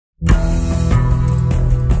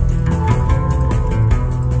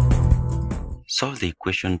Solve the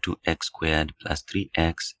equation 2x squared plus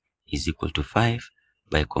 3x is equal to 5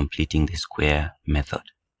 by completing the square method.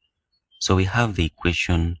 So we have the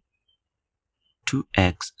equation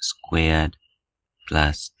 2x squared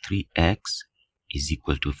plus 3x is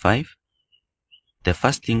equal to 5. The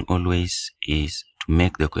first thing always is to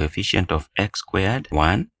make the coefficient of x squared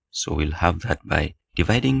 1. So we'll have that by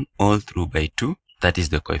dividing all through by 2. That is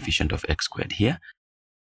the coefficient of x squared here.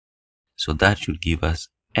 So that should give us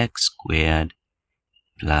x squared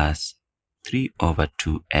plus 3 over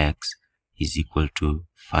 2x is equal to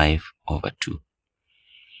 5 over 2.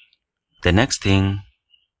 The next thing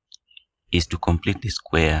is to complete the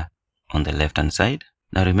square on the left hand side.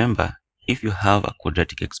 Now remember, if you have a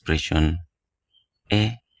quadratic expression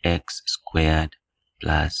ax squared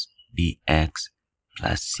plus bx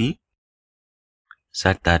plus c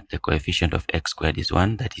such that the coefficient of x squared is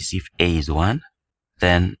 1, that is if a is 1,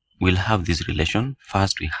 then we'll have this relation.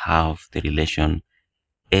 First we have the relation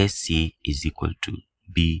AC is equal to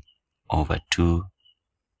B over 2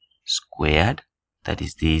 squared. That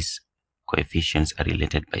is, these coefficients are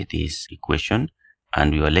related by this equation,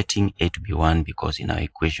 and we are letting A to be 1 because in our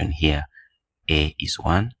equation here A is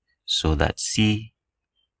 1, so that C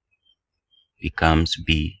becomes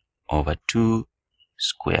B over 2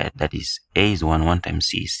 squared. That is, A is 1 times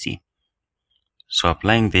C is C. So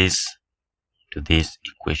applying this to this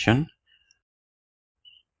equation,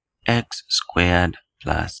 x squared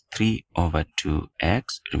plus 3 over 2x.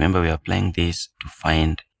 Remember, we are applying this to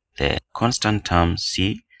find the constant term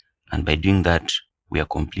c, and by doing that, we are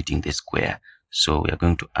completing the square. So we are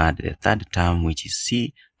going to add the third term, which is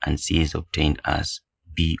c, and c is obtained as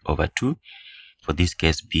b over 2. For this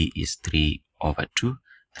case, b is 3 over 2.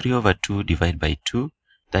 3 over 2 divided by 2,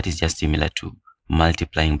 that is just similar to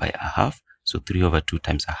multiplying by a half. So 3 over 2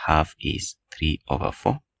 times a half is 3 over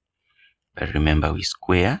 4. But remember, we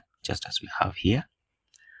square just as we have here.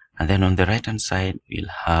 And then on the right hand side, we'll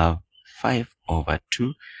have 5 over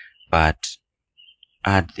 2, but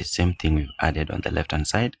add the same thing we've added on the left hand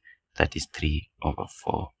side, that is 3 over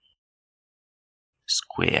 4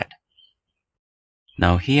 squared.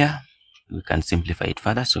 Now here, we can simplify it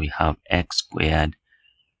further. So we have x squared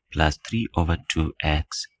plus 3 over 2x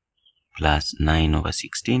plus 9 over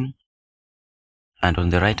 16. And on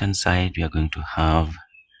the right hand side, we are going to have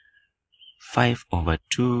 5 over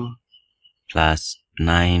 2 plus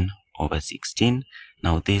 9 over 16.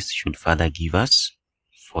 Now this should further give us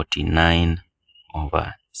 49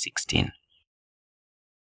 over 16.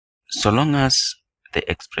 So long as the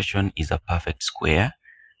expression is a perfect square,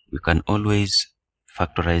 we can always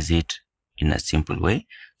factorize it in a simple way.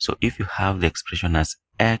 So if you have the expression as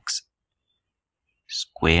x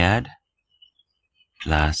squared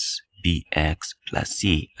plus bx plus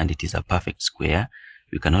c, and it is a perfect square,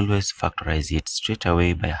 we can always factorize it straight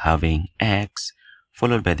away by having x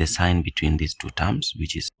followed by the sign between these two terms,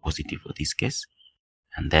 which is positive for this case,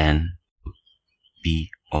 and then b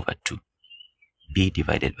over 2, b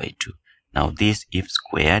divided by 2. Now this, if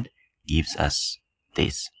squared, gives us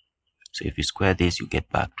this. So if you square this, you get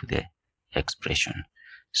back to the expression.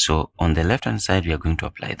 So on the left hand side, we are going to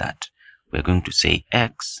apply that. We are going to say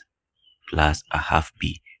x plus a half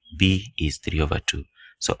b. B is 3 over 2.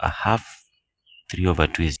 So a half 3 over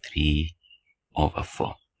 2 is 3 over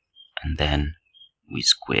 4. And then we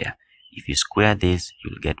square. If you square this,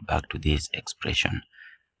 you'll get back to this expression.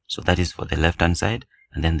 So that is for the left hand side.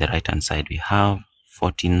 And then the right hand side, we have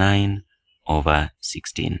 49 over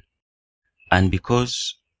 16. And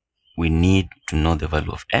because we need to know the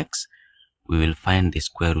value of x, we will find the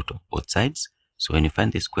square root of both sides. So when you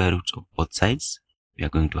find the square root of both sides, we are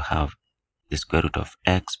going to have the square root of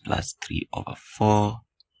x plus 3 over 4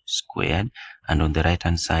 squared. And on the right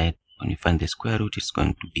hand side, when you find the square root, it's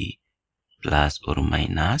going to be plus or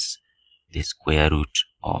minus the square root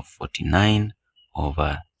of 49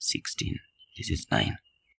 over 16. This is 9.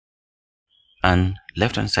 And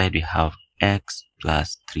left hand side, we have x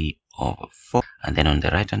plus 3 over 4. And then on the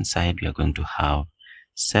right hand side, we are going to have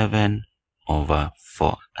 7 over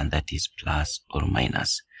 4. And that is plus or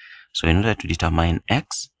minus. So in order to determine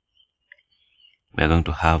x, we are going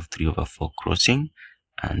to have 3 over 4 crossing,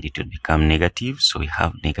 and it will become negative. So we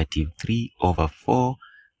have negative 3 over 4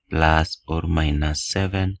 plus or minus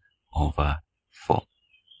 7 over 4.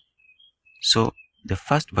 So the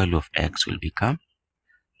first value of x will become,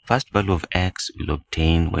 first value of x will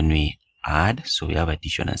obtain when we add. So we have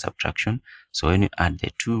addition and subtraction. So when we add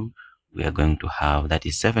the 2, we are going to have, that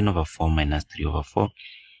is 7 over 4 minus 3 over 4,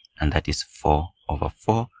 and that is 4 over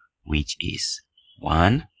 4, which is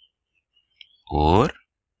 1. Or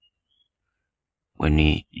when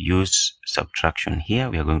we use subtraction here,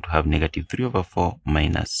 we are going to have negative 3 over 4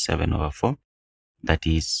 minus 7 over 4, That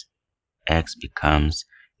is, x becomes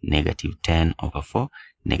negative 10 over 4.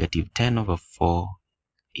 Negative 10 over 4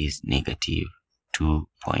 is negative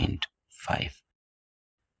 2.5.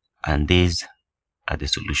 And these are the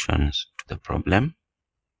solutions to the problem.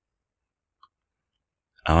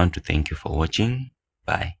 I want to thank you for watching.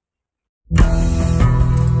 Bye.